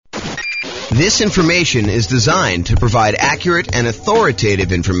This information is designed to provide accurate and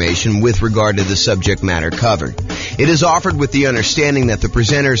authoritative information with regard to the subject matter covered. It is offered with the understanding that the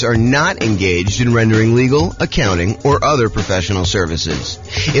presenters are not engaged in rendering legal, accounting, or other professional services.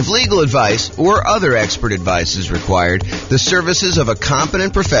 If legal advice or other expert advice is required, the services of a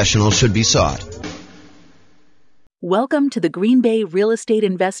competent professional should be sought. Welcome to the Green Bay Real Estate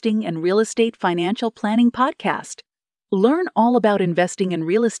Investing and Real Estate Financial Planning Podcast. Learn all about investing in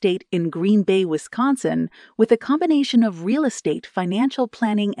real estate in Green Bay, Wisconsin, with a combination of real estate financial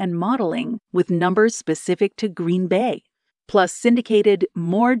planning and modeling with numbers specific to Green Bay, plus syndicated,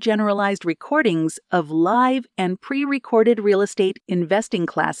 more generalized recordings of live and pre-recorded real estate investing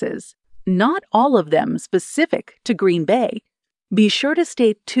classes, not all of them specific to Green Bay. Be sure to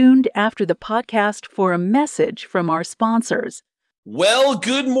stay tuned after the podcast for a message from our sponsors. Well,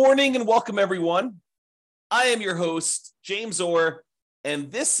 good morning and welcome, everyone. I am your host, James Orr, and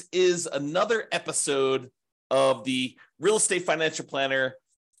this is another episode of the Real Estate Financial Planner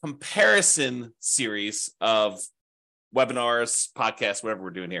comparison series of webinars, podcasts, whatever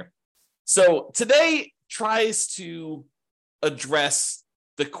we're doing here. So today tries to address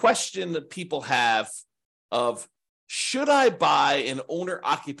the question that people have of, should I buy an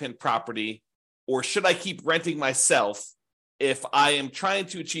owner-occupant property or should I keep renting myself if I am trying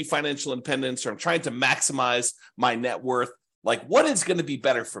to achieve financial independence or I'm trying to maximize my net worth? Like, what is going to be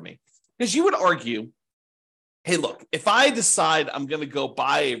better for me? Because you would argue, hey, look, if I decide I'm going to go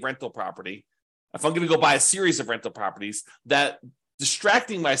buy a rental property, if I'm going to go buy a series of rental properties, that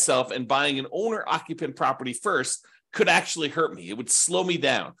distracting myself and buying an owner-occupant property first could actually hurt me. It would slow me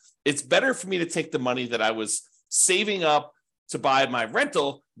down. It's better for me to take the money that I was saving up to buy my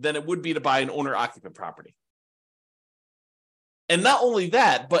rental than it would be to buy an owner-occupant property. And not only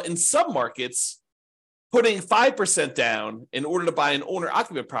that, but in some markets, putting 5% down in order to buy an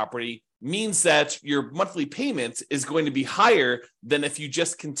owner-occupant property means that your monthly payment is going to be higher than if you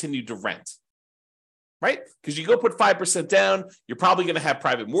just continue to rent, right? Because you go put 5% down, you're probably going to have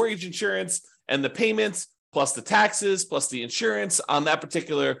private mortgage insurance, and the payments plus the taxes plus the insurance on that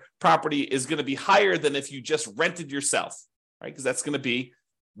particular property is going to be higher than if you just rented yourself, right? Because that's going to be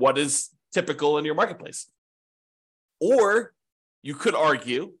what is typical in your marketplace. Or you could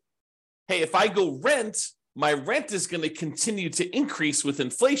argue, hey, if I go rent, my rent is going to continue to increase with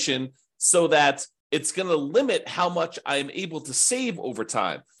inflation so that it's going to limit how much I'm able to save over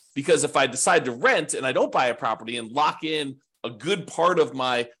time. Because if I decide to rent and I don't buy a property and lock in a good part of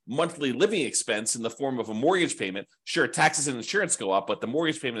my monthly living expense in the form of a mortgage payment, sure, taxes and insurance go up, but the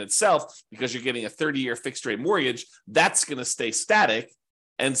mortgage payment itself, because you're getting a 30-year fixed rate mortgage, that's going to stay static.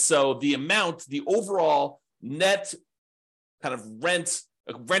 And so the amount, the overall net kind of rent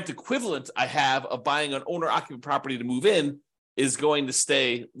equivalent I have of buying an owner-occupant property to move in is going to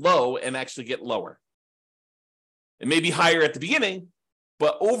stay low and actually get lower. It may be higher at the beginning,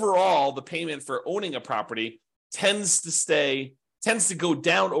 but overall, the payment for owning a property tends to go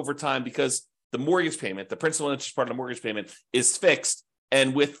down over time because the mortgage payment, the principal and interest part of the mortgage payment, is fixed.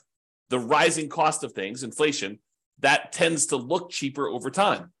 And with the rising cost of things, inflation, that tends to look cheaper over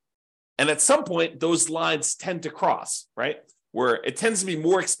time. And at some point, those lines tend to cross, right? Where it tends to be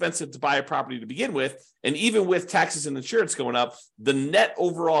more expensive to buy a property to begin with. And even with taxes and insurance going up, the net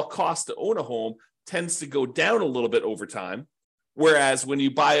overall cost to own a home tends to go down a little bit over time. Whereas when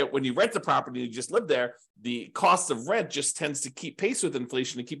you rent the property and you just live there, the cost of rent just tends to keep pace with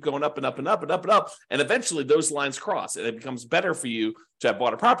inflation and keep going up and up and up and up and up. And eventually those lines cross and it becomes better for you to have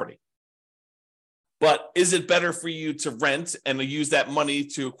bought a property. But is it better for you to rent and use that money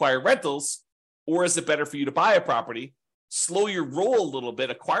to acquire rentals? Or is it better for you to buy a property, slow your roll a little bit,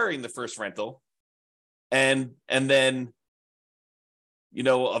 acquiring the first rental, and then,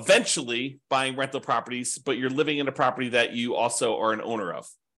 eventually buying rental properties, but you're living in a property that you also are an owner of?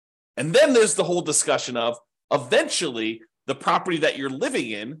 And then there's the whole discussion of eventually the property that you're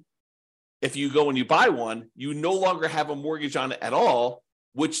living in, if you go and you buy one, you no longer have a mortgage on it at all,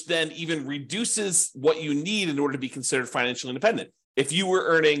 which then even reduces what you need in order to be considered financially independent. If you were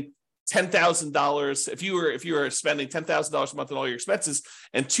earning $10,000, if you were spending $10,000 a month on all your expenses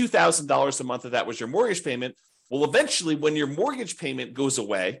and $2,000 a month of that was your mortgage payment, well, eventually when your mortgage payment goes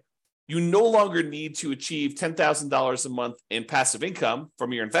away, you no longer need to achieve $10,000 a month in passive income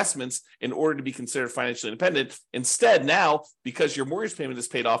from your investments in order to be considered financially independent. Instead, now, because your mortgage payment is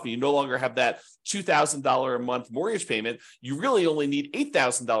paid off and you no longer have that $2,000 a month mortgage payment, you really only need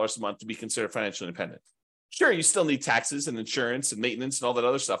 $8,000 a month to be considered financially independent. Sure, you still need taxes and insurance and maintenance and all that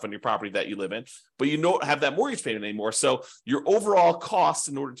other stuff on your property that you live in, but you don't have that mortgage payment anymore. So your overall cost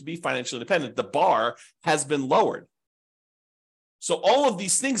in order to be financially independent, the bar has been lowered. So all of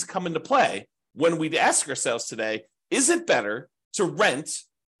these things come into play when we ask ourselves today, is it better to rent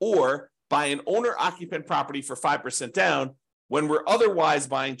or buy an owner-occupant property for 5% down when we're otherwise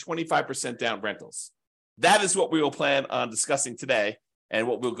buying 25% down rentals? That is what we will plan on discussing today and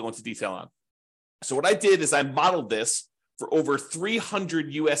what we'll go into detail on. So what I did is I modeled this for over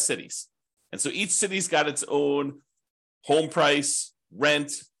 300 US cities. And so each city's got its own home price,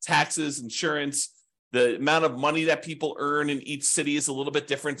 rent, taxes, insurance. The amount of money that people earn in each city is a little bit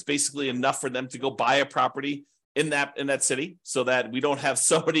different. It's basically enough for them to go buy a property in that city so that we don't have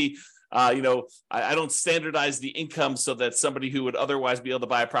somebody, I don't standardize the income so that somebody who would otherwise be able to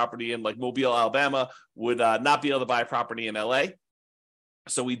buy a property in like Mobile, Alabama would not be able to buy a property in LA.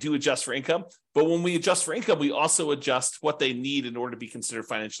 So we do adjust for income. But when we adjust for income, we also adjust what they need in order to be considered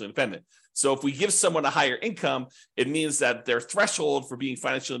financially independent. So if we give someone a higher income, it means that their threshold for being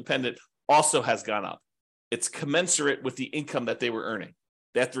financially independent also has gone up. It's commensurate with the income that they were earning.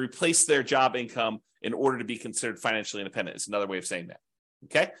 They have to replace their job income in order to be considered financially independent. It's another way of saying that.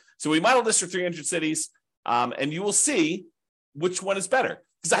 Okay, so we modeled this for 300 cities, and you will see which one is better.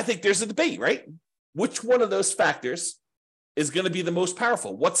 Because I think there's a debate, right? Which one of those factors is going to be the most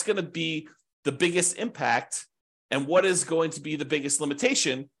powerful? What's going to be the biggest impact, and what is going to be the biggest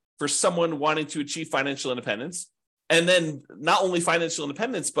limitation for someone wanting to achieve financial independence? And then not only financial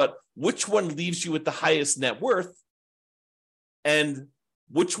independence, but which one leaves you with the highest net worth and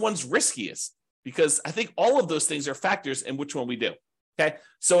which one's riskiest? Because I think all of those things are factors in which one we do. Okay.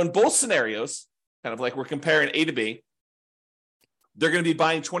 So in both scenarios, kind of like we're comparing A to B, they're going to be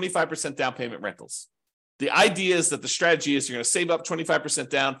buying 25% down payment rentals. The idea is that the strategy is you're going to save up 25%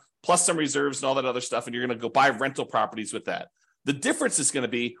 down plus some reserves and all that other stuff, and you're going to go buy rental properties with that. The difference is going to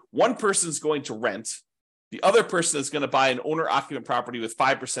be one person's going to rent. The other person is going to buy an owner-occupant property with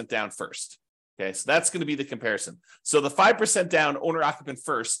 5% down first. Okay, so that's going to be the comparison. So the 5% down owner-occupant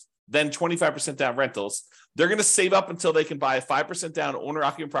first, then 25% down rentals, they're going to save up until they can buy a 5% down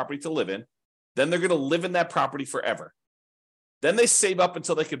owner-occupant property to live in. Then they're going to live in that property forever. Then they save up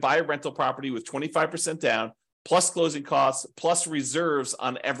until they could buy a rental property with 25% down, plus closing costs, plus reserves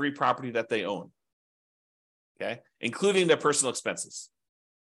on every property that they own. Okay, including their personal expenses.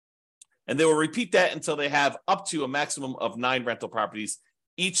 And they will repeat that until they have up to a maximum of 9 rental properties,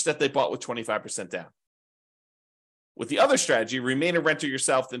 each that they bought with 25% down. With the other strategy, remain a renter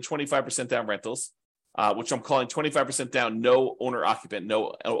yourself, then 25% down rentals, which I'm calling 25% down, no owner-occupant,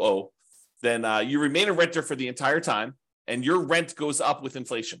 no OO. Then you remain a renter for the entire time, and your rent goes up with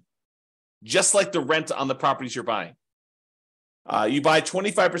inflation, just like the rent on the properties you're buying. You buy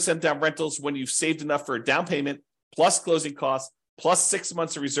 25% down rentals when you've saved enough for a down payment, plus closing costs, plus 6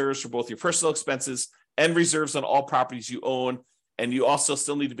 months of reserves for both your personal expenses and reserves on all properties you own. And you also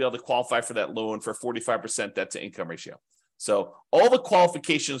still need to be able to qualify for that loan for 45% debt to income ratio. So all the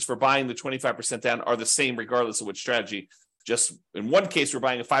qualifications for buying the 25% down are the same regardless of which strategy. Just in one case, we're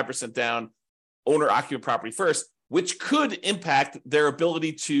buying a 5% down owner-occupant property first, which could impact their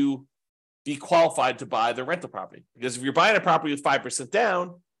ability to be qualified to buy the rental property. Because if you're buying a property with 5%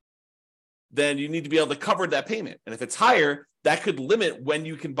 down, then you need to be able to cover that payment. And if it's higher, that could limit when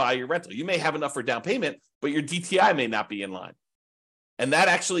you can buy your rental. You may have enough for down payment, but your DTI may not be in line. And that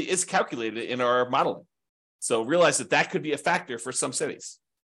actually is calculated in our modeling. So realize that that could be a factor for some cities.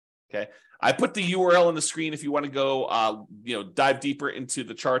 Okay. I put the URL on the screen if you want to go, dive deeper into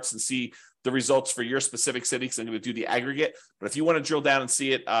the charts and see the results for your specific city, because I'm going to do the aggregate. But if you want to drill down and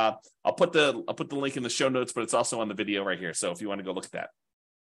see it, I'll put the link in the show notes, but it's also on the video right here. So if you want to go look at that.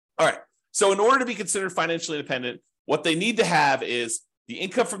 All right. So in order to be considered financially independent, what they need to have is the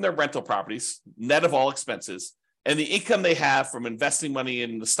income from their rental properties, net of all expenses, and the income they have from investing money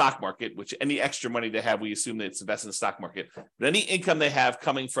in the stock market, which any extra money they have, we assume that it's invested in the stock market. But any income they have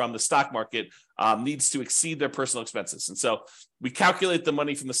coming from the stock market needs to exceed their personal expenses. And so we calculate the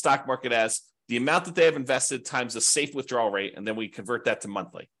money from the stock market as the amount that they have invested times the safe withdrawal rate, and then we convert that to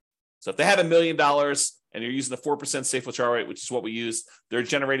monthly. So if they have $1 million and you're using the 4% safe withdrawal rate, which is what we use, they're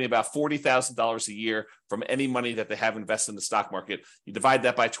generating about $40,000 a year from any money that they have invested in the stock market. You divide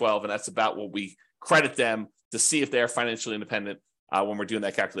that by 12, and that's about what we credit them to see if they are financially independent when we're doing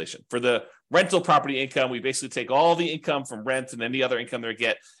that calculation. For the rental property income, we basically take all the income from rent and any other income they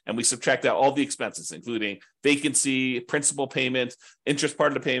get, and we subtract out all the expenses, including vacancy, principal payment, interest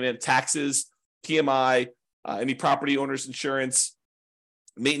part of the payment, taxes, PMI, any property owner's insurance,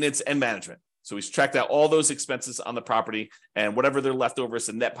 maintenance, and management. So we subtract out all those expenses on the property, and whatever they're left over is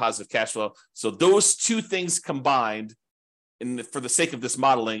a net positive cash flow. So those two things combined, for the sake of this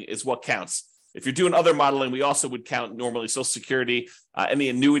modeling, is what counts. If you're doing other modeling, we also would count normally Social Security, any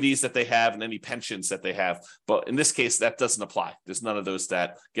annuities that they have, and any pensions that they have. But in this case, that doesn't apply. There's none of those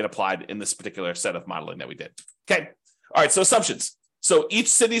that get applied in this particular set of modeling that we did. Okay. All right. So assumptions. So each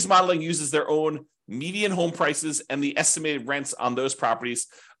city's modeling uses their own median home prices and the estimated rents on those properties.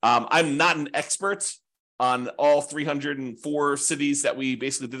 I'm not an expert on all 304 cities that we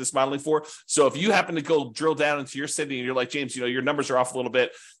basically did this modeling for. So if you happen to go drill down into your city and you're like, James, your numbers are off a little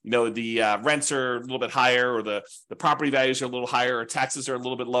bit, the rents are a little bit higher, or the property values are a little higher, or taxes are a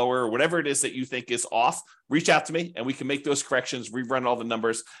little bit lower, or whatever it is that you think is off, reach out to me and we can make those corrections, rerun all the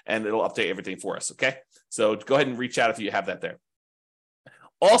numbers, and it'll update everything for us. Okay. So go ahead and reach out if you have that there.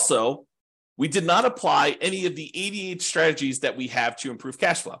 Also, we did not apply any of the 88 strategies that we have to improve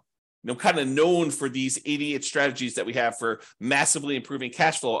cash flow. Kind of known for these 88 strategies that we have for massively improving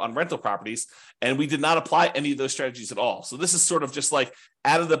cash flow on rental properties. And we did not apply any of those strategies at all. So this is sort of just like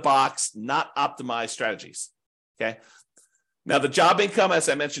out of the box, not optimized strategies. Okay. Now, the job income, as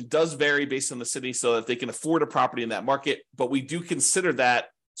I mentioned, does vary based on the city so that they can afford a property in that market. But we do consider that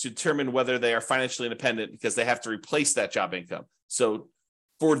to determine whether they are financially independent, because they have to replace that job income. So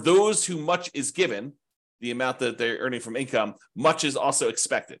for those who much is given, the amount that they're earning from income, much is also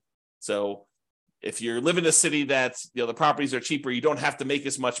expected. So if you're living in a city that the properties are cheaper, you don't have to make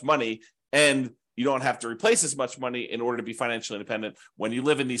as much money and you don't have to replace as much money in order to be financially independent. When you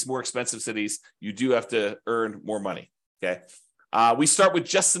live in these more expensive cities, you do have to earn more money. Okay. We start with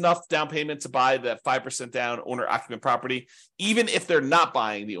just enough down payment to buy that 5% down owner-occupant property. Even if they're not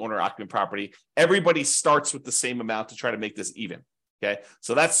buying the owner-occupant property, everybody starts with the same amount to try to make this even. Okay,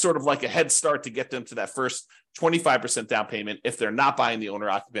 so that's sort of like a head start to get them to that first 25% down payment if they're not buying the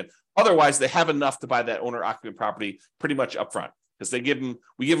owner-occupant. Otherwise, they have enough to buy that owner-occupant property pretty much upfront, because we give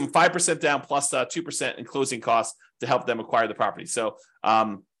them 5% down plus 2% in closing costs to help them acquire the property. So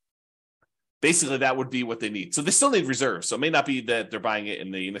basically, that would be what they need. So they still need reserves. So it may not be that they're buying it in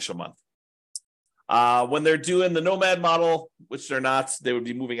the initial month. When they're doing the nomad model, which they're not, they would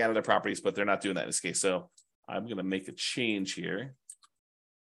be moving out of their properties, but they're not doing that in this case. So I'm going to make a change here.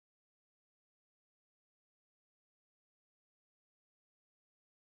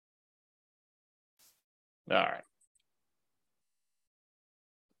 All right.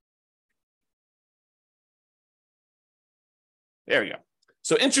 There we go.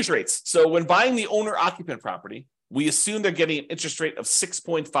 So interest rates. So when buying the owner-occupant property, we assume they're getting an interest rate of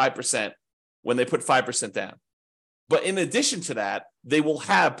 6.5% when they put 5% down. But in addition to that, they will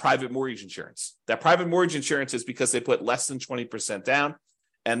have private mortgage insurance. That private mortgage insurance is because they put less than 20% down,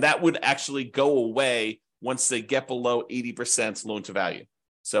 and that would actually go away once they get below 80% loan to value.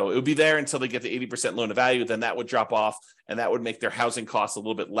 So it would be there until they get to 80% loan to value, then that would drop off, and that would make their housing costs a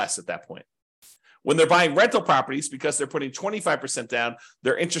little bit less at that point. When they're buying rental properties, because they're putting 25% down,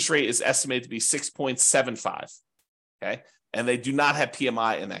 their interest rate is estimated to be 6.75. Okay. And they do not have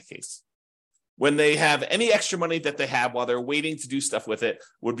PMI in that case. When they have any extra money that they have while they're waiting to do stuff with it,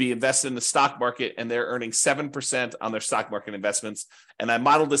 would be invested in the stock market, and they're earning 7% on their stock market investments. And I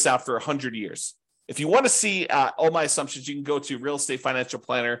modeled this out for 100 years. If you want to see all my assumptions, you can go to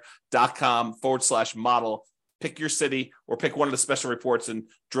realestatefinancialplanner.com/model, pick your city or pick one of the special reports and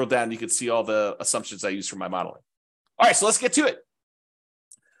drill down. You can see all the assumptions I use for my modeling. All right, so let's get to it.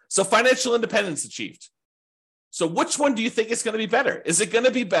 So financial independence achieved. So which one do you think is going to be better? Is it going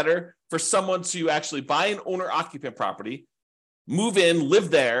to be better for someone to actually buy an owner-occupant property, move in,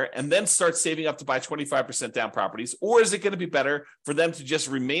 live there, and then start saving up to buy 25% down properties? Or is it going to be better for them to just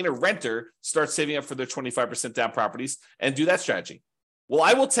remain a renter, start saving up for their 25% down properties, and do that strategy? Well,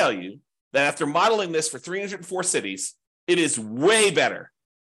 I will tell you that after modeling this for 304 cities, it is way better,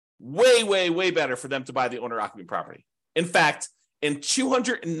 way better for them to buy the owner-occupant property. In fact, in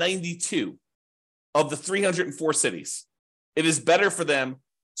 292 of the 304 cities, it is better for them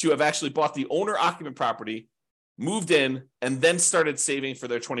to have actually bought the owner-occupant property, moved in, and then started saving for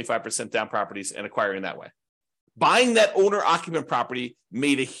their 25% down properties and acquiring that way. Buying that owner-occupant property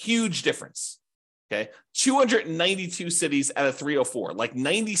made a huge difference. Okay, 292 cities out of 304, like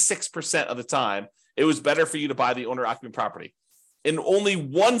 96% of the time, it was better for you to buy the owner-occupant property. In only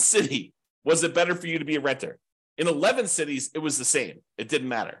one city was it better for you to be a renter. In 11 cities, it was the same. It didn't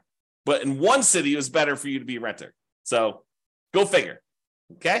matter. But in one city, it was better for you to be a renter. So go figure.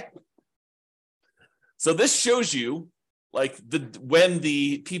 Okay. So this shows you like when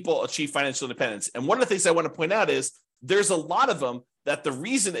the people achieve financial independence. And one of the things I want to point out is there's a lot of them that the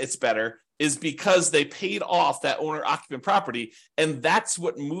reason it's better is because they paid off that owner-occupant property, and that's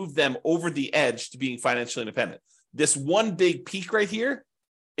what moved them over the edge to being financially independent. This one big peak right here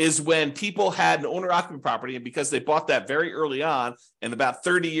is when people had an owner-occupant property, and because they bought that very early on, and about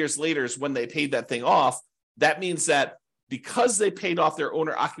 30 years later is when they paid that thing off, that means that because they paid off their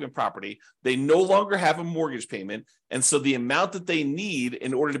owner-occupant property, they no longer have a mortgage payment, and so the amount that they need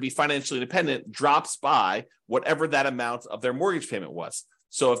in order to be financially independent drops by whatever that amount of their mortgage payment was.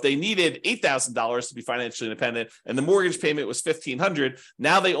 So if they needed $8,000 to be financially independent and the mortgage payment was $1,500,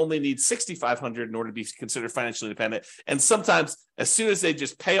 now they only need $6,500 in order to be considered financially independent. And sometimes as soon as they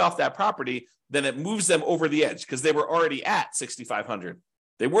just pay off that property, then it moves them over the edge because they were already at $6,500.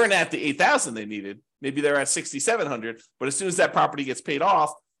 They weren't at the $8,000 they needed. Maybe they're at $6,700, but as soon as that property gets paid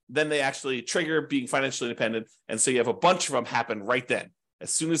off, then they actually trigger being financially independent. And so you have a bunch of them happen right then, as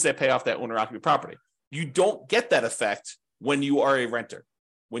soon as they pay off that owner-occupant property. You don't get that effect when you are a renter.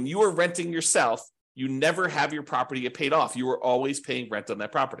 When you are renting yourself, you never have your property get paid off. You are always paying rent on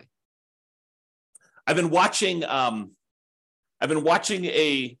that property. I've been watching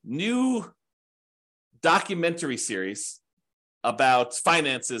a new documentary series about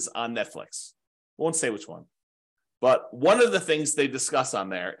finances on Netflix. I won't say which one, but one of the things they discuss on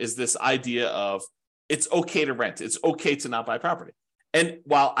there is this idea of it's okay to rent. It's okay to not buy property. And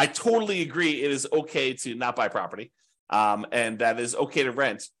while I totally agree it is okay to not buy property, and that is okay to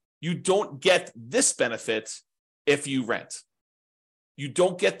rent, you don't get this benefit if you rent. You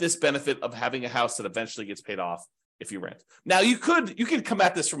don't get this benefit of having a house that eventually gets paid off if you rent. Now, you could come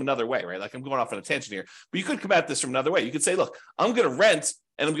at this from another way, right? Like I'm going off on a tangent here, but you could come at this from another way. You could say, look, I'm going to rent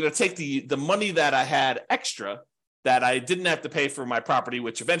and I'm going to take the money that I had extra that I didn't have to pay for my property,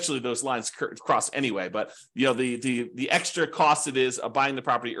 which eventually those lines cross anyway. But the extra cost it is of buying the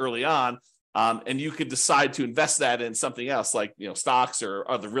property early on, and you could decide to invest that in something else like stocks or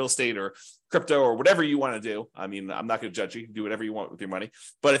other real estate or crypto or whatever you want to do. I mean, I'm not going to judge you. You can do whatever you want with your money.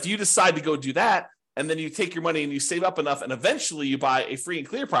 But if you decide to go do that, and then you take your money and you save up enough, and eventually you buy a free and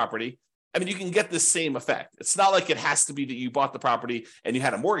clear property, I mean, you can get the same effect. It's not like it has to be that you bought the property and you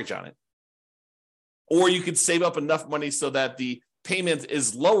had a mortgage on it. Or you could save up enough money so that the payment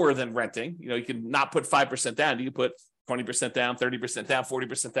is lower than renting. You can not put 5% down. You can put 20% down, 30% down,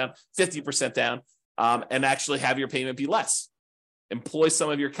 40% down, 50% down, and actually have your payment be less. Employ some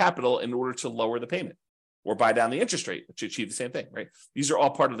of your capital in order to lower the payment or buy down the interest rate to achieve the same thing, right? These are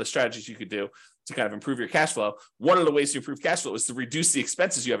all part of the strategies you could do to kind of improve your cash flow. One of the ways to improve cash flow is to reduce the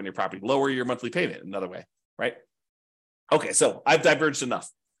expenses you have in your property, lower your monthly payment, another way, right? Okay, so I've diverged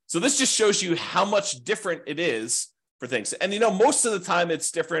enough. So this just shows you how much different it is for things. And most of the time it's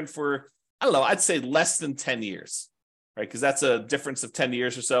different for, I don't know, I'd say less than 10 years, right? Because that's a difference of 10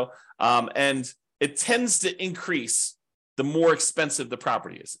 years or so. And it tends to increase the more expensive the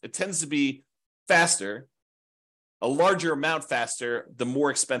property is. It tends to be faster, a larger amount faster, the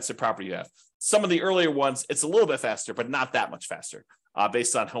more expensive property you have. Some of the earlier ones, it's a little bit faster, but not that much faster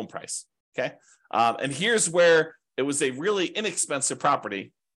based on home price, okay? And here's where it was a really inexpensive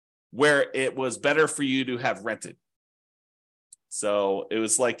property where it was better for you to have rented. So it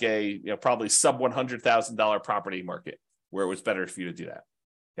was like a probably sub $100,000 property market where it was better for you to do that.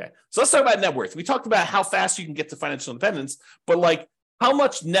 Okay, so let's talk about net worth. We talked about how fast you can get to financial independence, but how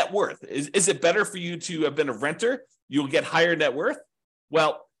much net worth? Is it better for you to have been a renter? You'll get higher net worth?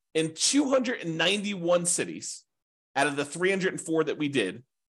 Well, in 291 cities out of the 304 that we did,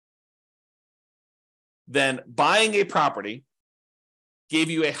 then buying a property gave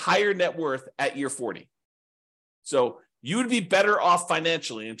you a higher net worth at year 40. So you would be better off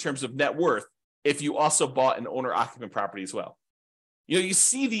financially in terms of net worth if you also bought an owner-occupant property as well. You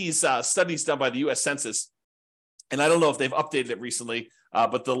see these studies done by the U.S. Census, and I don't know if they've updated it recently,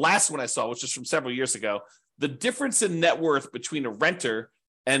 but the last one I saw, which is from several years ago, the difference in net worth between a renter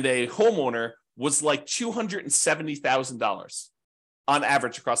and a homeowner was like $270,000 on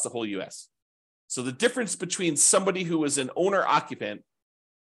average across the whole U.S. So the difference between somebody who is an owner-occupant,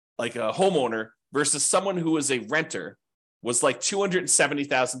 like a homeowner, versus someone who is a renter was like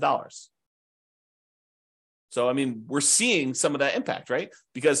 $270,000. So, I mean, we're seeing some of that impact, right?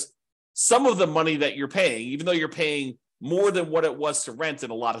 Because some of the money that you're paying, even though you're paying more than what it was to rent in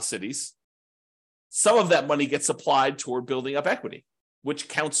a lot of cities, some of that money gets applied toward building up equity, which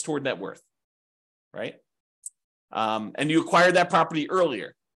counts toward net worth, right? And you acquired that property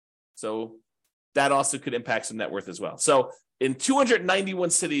earlier. So that also could impact some net worth as well. So in 291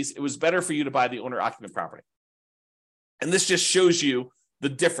 cities, it was better for you to buy the owner-occupant property. And this just shows you the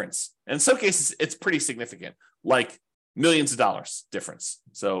difference. And in some cases, it's pretty significant, like millions of dollars difference.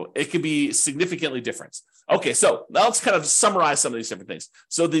 So it could be significantly different. Okay, so now let's kind of summarize some of these different things.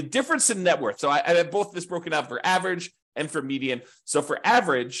 So the difference in net worth. So I have both this broken out for average and for median. So for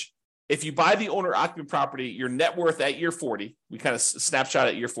average, if you buy the owner-occupant property, your net worth at year 40, we kind of snapshot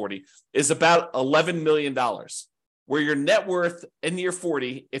at year 40, is about $11 million. Where your net worth in year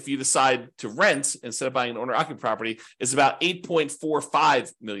 40, if you decide to rent instead of buying an owner-occupant property, is about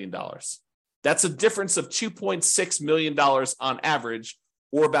 $8.45 million. That's a difference of $2.6 million on average,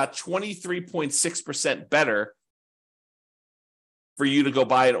 or about 23.6% better for you to go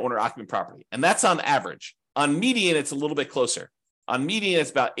buy an owner-occupant property. And that's on average. On median, it's a little bit closer. On median,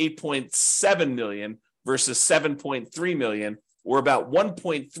 it's about 8.7 million versus 7.3 million, or about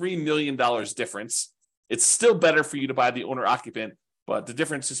 $1.3 million difference. It's still better for you to buy the owner-occupant, but the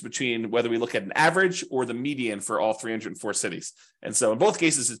difference is between whether we look at an average or the median for all 304 cities. And so in both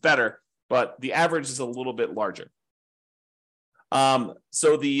cases, it's better, but the average is a little bit larger.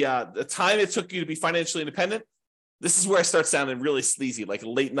 So the time it took you to be financially independent, this is where I start sounding really sleazy, like a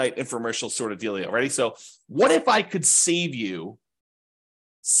late night infomercial sort of dealio. Ready? So what if I could save you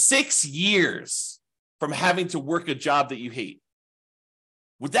 6 years from having to work a job that you hate?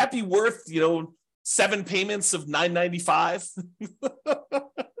 Would that be worth, 7 payments of $995?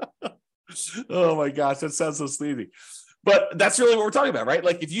 Oh my gosh, that sounds so sleazy. But that's really what we're talking about, right?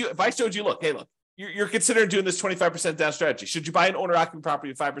 Like if I showed you, look, you're considering doing this 25% down strategy. Should you buy an owner-occupant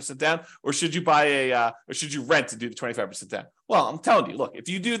property at 5% down, or should you or should you rent to do the 25% down? Well, I'm telling you, look, if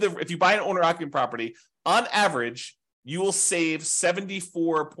you buy an owner-occupant property, on average, you will save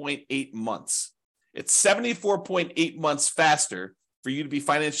 74.8 months. It's 74.8 months faster for you to be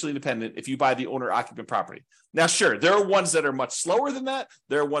financially independent if you buy the owner-occupant property. Now, sure, there are ones that are much slower than that.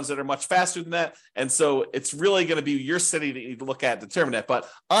 There are ones that are much faster than that. And so it's really going to be your city that you need to look at to determine that. But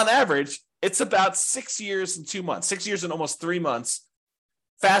on average, it's about 6 years and 2 months, 6 years and almost 3 months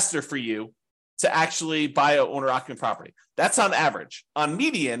faster for you to actually buy an owner-occupant property. That's on average. On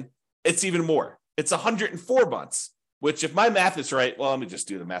median, it's even more. It's 104 months. Which, if my math is right, well, let me just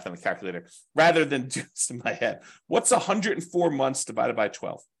do the math on the calculator rather than do this in my head. What's 104 months divided by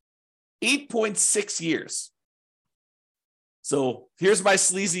 12? 8.6 years. So here's my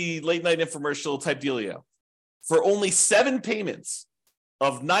sleazy late night infomercial type dealio. For only 7 payments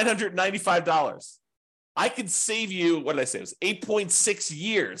of $995, I could save you, what did I say? It was 8.6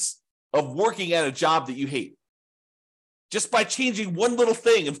 years of working at a job that you hate, just by changing one little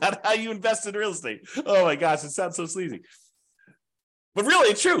thing about how you invest in real estate. Oh my gosh, it sounds so sleazy. But really,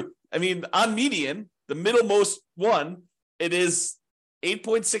 it's true. I mean, on median, the middlemost one, it is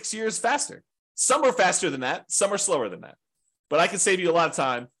 8.6 years faster. Some are faster than that. Some are slower than that. But I can save you a lot of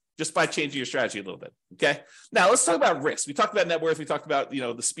time just by changing your strategy a little bit, okay? Now, let's talk about risk. We talked about net worth. We talked about,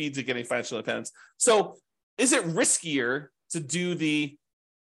 the speeds of getting financial independence. So is it riskier to do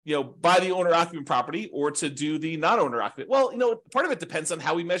buy the owner-occupant property or to do the non-owner-occupant? Well, part of it depends on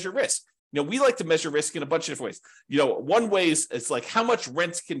how we measure risk. We like to measure risk in a bunch of different ways. One way is it's like how much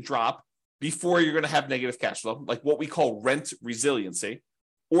rent can drop before you're going to have negative cash flow, like what we call rent resiliency,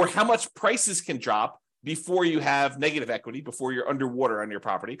 or how much prices can drop before you have negative equity, before you're underwater on your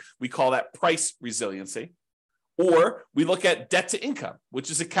property. We call that price resiliency. Or we look at debt to income,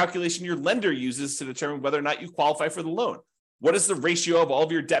 which is a calculation your lender uses to determine whether or not you qualify for the loan. What is the ratio of all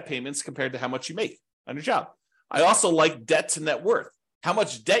of your debt payments compared to how much you make on your job? I also like debt to net worth, how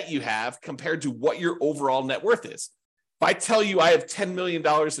much debt you have compared to what your overall net worth is. If I tell you I have $10 million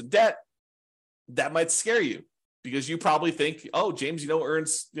in debt, that might scare you because you probably think, oh, James,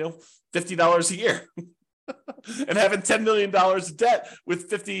 earns, $50 a year. And having $10 million in debt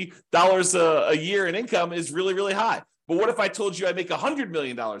with $50 a year in income is really, really high. But what if I told you I make $100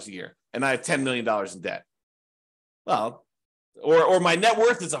 million a year and I have $10 million in debt? Well, or my net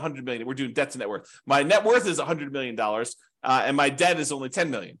worth is $100 million. We're doing debt to net worth. My net worth is $100 million, and my debt is only $10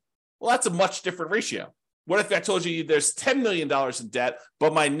 million. Well, that's a much different ratio. What if I told you there's $10 million in debt,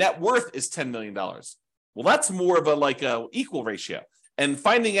 but my net worth is $10 million? Well, that's more of a equal ratio. And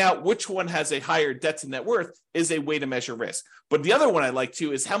finding out which one has a higher debt to net worth is a way to measure risk. But the other one I like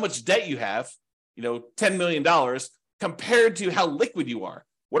too is how much debt you have, $10 million compared to how liquid you are.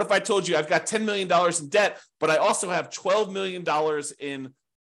 What if I told you I've got $10 million in debt, but I also have $12 million in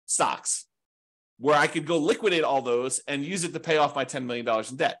stocks where I could go liquidate all those and use it to pay off my $10 million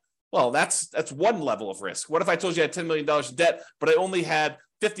in debt? Well, that's one level of risk. What if I told you I had $10 million in debt, but I only had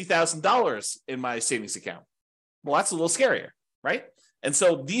 $50,000 in my savings account? Well, that's a little scarier, right? And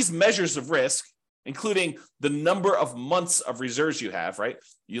so these measures of risk, including the number of months of reserves you have, right?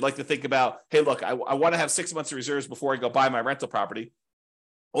 You like to think about, hey, look, I want to have 6 months of reserves before I go buy my rental property.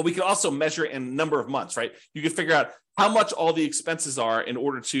 Well, we can also measure it in number of months, right? You can figure out how much all the expenses are in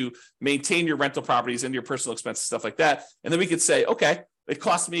order to maintain your rental properties and your personal expenses, stuff like that. And then we could say, okay, it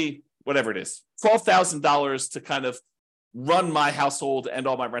cost me whatever it is, $12,000 to kind of run my household and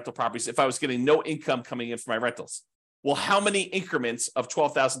all my rental properties if I was getting no income coming in from my rentals. Well, how many increments of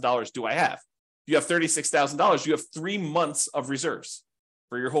 $12,000 do I have? If you have $36,000, you have 3 months of reserves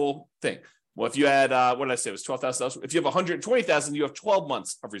for your whole thing. Well, if you had, what did I say? It was $12,000. If you have $120,000, you have 12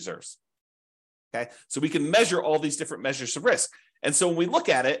 months of reserves. Okay. So we can measure all these different measures of risk. And so when we look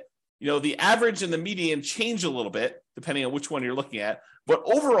at it, the average and the median change a little bit depending on which one you're looking at. But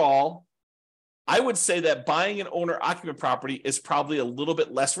overall, I would say that buying an owner-occupant property is probably a little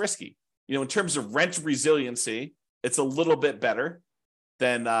bit less risky. In terms of rent resiliency, it's a little bit better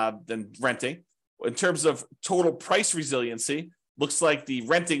than renting. In terms of total price resiliency, looks like the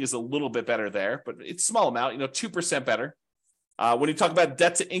renting is a little bit better there, but it's a small amount, 2% better. When you talk about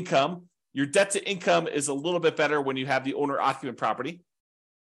debt to income, your debt to income is a little bit better when you have the owner-occupant property.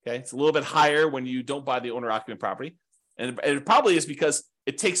 Okay, it's a little bit higher when you don't buy the owner-occupant property. And it probably is because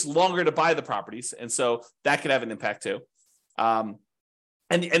it takes longer to buy the properties. And so that could have an impact too. And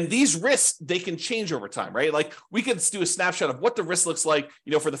these risks, they can change over time, right? Like we could do a snapshot of what the risk looks like,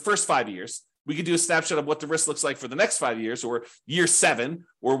 for the first 5 years. We could do a snapshot of what the risk looks like for the next 5 years or year 7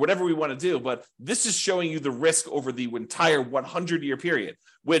 or whatever we want to do. But this is showing you the risk over the entire 100-year period,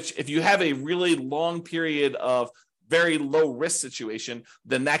 which if you have a really long period of very low risk situation,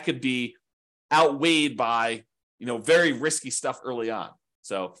 then that could be outweighed by, very risky stuff early on.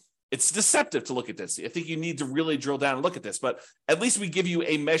 So it's deceptive to look at this. I think you need to really drill down and look at this, but at least we give you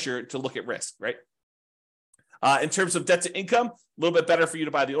a measure to look at risk, right? In terms of debt to income, a little bit better for you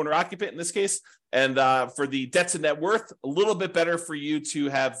to buy the owner occupant in this case. And for the debt to net worth, a little bit better for you to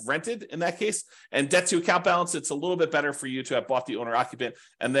have rented in that case. And debt to account balance, it's a little bit better for you to have bought the owner occupant.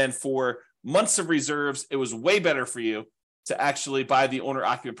 And then for months of reserves, it was way better for you to actually buy the owner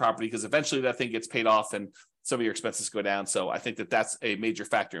occupant property because eventually that thing gets paid off and some of your expenses go down. So I think that that's a major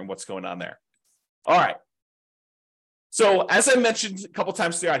factor in what's going on there. All right. So as I mentioned a couple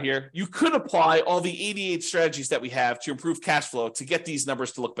times throughout here, you could apply all the 88 strategies that we have to improve cash flow to get these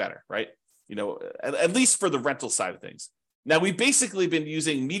numbers to look better, right? At least for the rental side of things. Now, we've basically been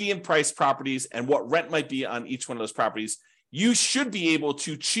using median price properties and what rent might be on each one of those properties. You should be able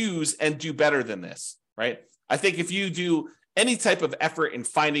to choose and do better than this, right? I think if you do any type of effort in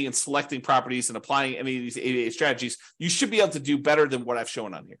finding and selecting properties and applying any of these 88 strategies, you should be able to do better than what I've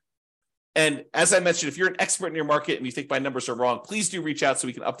shown on here. And as I mentioned, if you're an expert in your market and you think my numbers are wrong, please do reach out so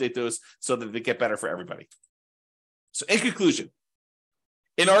we can update those so that they get better for everybody. So in conclusion,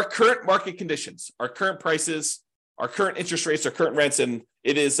 in our current market conditions, our current prices, our current interest rates, our current rents, and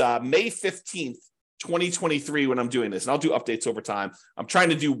it is May 15th, 2023 when I'm doing this, and I'll do updates over time. I'm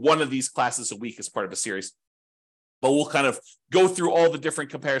trying to do one of these classes a week as part of a series. But we'll kind of go through all the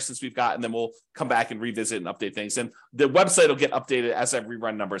different comparisons we've got, and then we'll come back and revisit and update things. And the website will get updated as I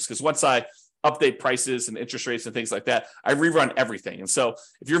rerun numbers, because once I update prices and interest rates and things like that, I rerun everything. And so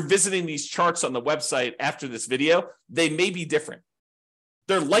if you're visiting these charts on the website after this video, they may be different.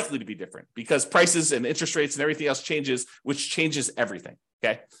 They're likely to be different because prices and interest rates and everything else changes, which changes everything.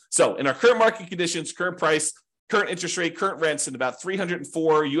 Okay. So in our current market conditions, current price, current interest rate, current rents in about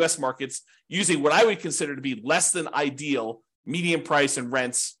 304 US markets using what I would consider to be less than ideal median price and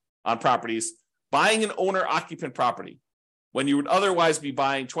rents on properties, buying an owner-occupant property when you would otherwise be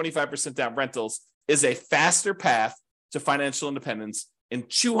buying 25% down rentals is a faster path to financial independence in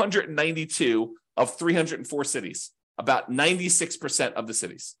 292 of 304 cities, about 96% of the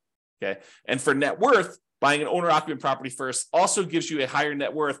cities. Okay. And for net worth, buying an owner-occupant property first also gives you a higher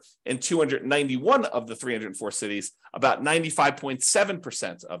net worth in 291 of the 304 cities, about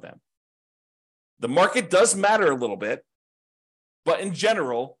 95.7% of them. The market does matter a little bit, but in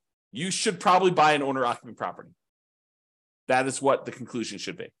general, you should probably buy an owner-occupant property. That is what the conclusion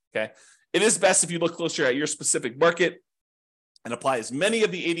should be, okay? It is best if you look closer at your specific market and apply as many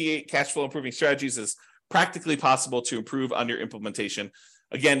of the 88 cash flow improving strategies as practically possible to improve on your implementation.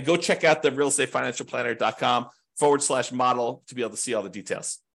 Again, go check out the realestateFinancialPlanner.com/model to be able to see all the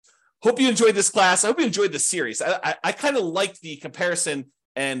details. Hope you enjoyed this class. I hope you enjoyed this series. I kind of like the comparison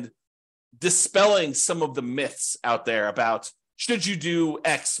and dispelling some of the myths out there about should you do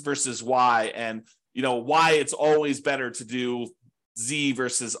X versus Y and why it's always better to do Z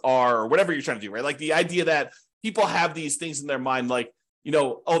versus R or whatever you're trying to do, right? Like the idea that people have these things in their mind like,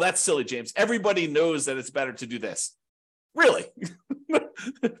 oh, that's silly, James. Everybody knows that it's better to do this. Really?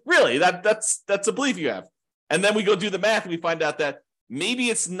 Really? That's a belief you have. And then we go do the math and we find out that maybe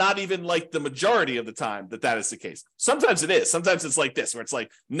it's not even like the majority of the time that is the case. Sometimes it is. Sometimes it's like this, where it's like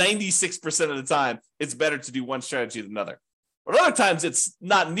 96% of the time, it's better to do one strategy than another. But other times it's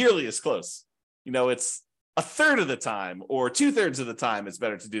not nearly as close. It's a third of the time, or 2/3 of the time it's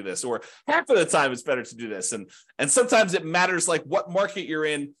better to do this, or half of the time it's better to do this. And sometimes it matters like what market you're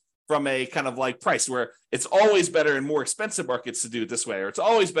in from a kind of like price, where it's always better in more expensive markets to do it this way, or it's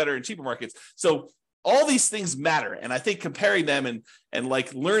always better in cheaper markets. So all these things matter. And I think comparing them and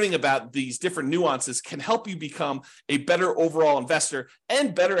like learning about these different nuances can help you become a better overall investor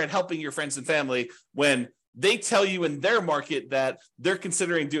and better at helping your friends and family when they tell you in their market that they're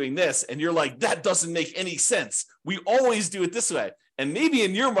considering doing this. And you're like, that doesn't make any sense. We always do it this way. And maybe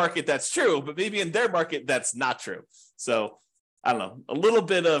in your market, that's true, but maybe in their market, that's not true. So I don't know, a little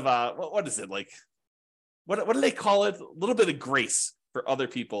bit of, what is it? Like, what do they call it? A little bit of grace for other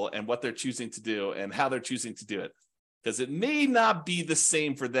people and what they're choosing to do and how they're choosing to do it. Because it may not be the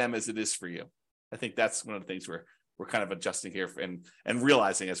same for them as it is for you. I think that's one of the things we're kind of adjusting here and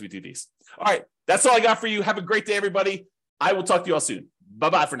realizing as we do these. All right, that's all I got for you. Have a great day, everybody. I will talk to you all soon.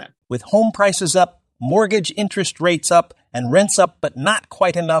 Bye-bye for now. With home prices up, mortgage interest rates up, and rents up but not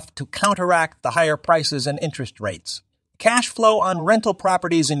quite enough to counteract the higher prices and interest rates, cash flow on rental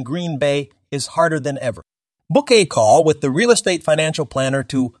properties in Green Bay is harder than ever. Book a call with the Real Estate Financial Planner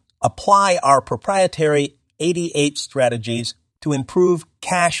to apply our proprietary 88 strategies to improve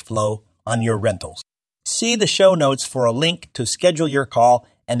cash flow on your rentals. See the show notes for a link to schedule your call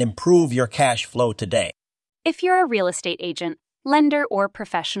and improve your cash flow today. If you're a real estate agent, lender, or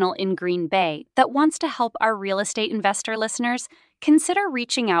professional in Green Bay that wants to help our real estate investor listeners, consider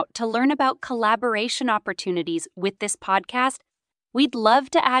reaching out to learn about collaboration opportunities with this podcast. We'd love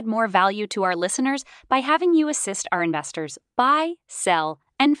to add more value to our listeners by having you assist our investors buy, sell,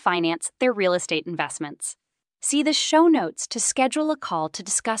 and finance their real estate investments. See the show notes to schedule a call to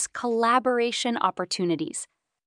discuss collaboration opportunities.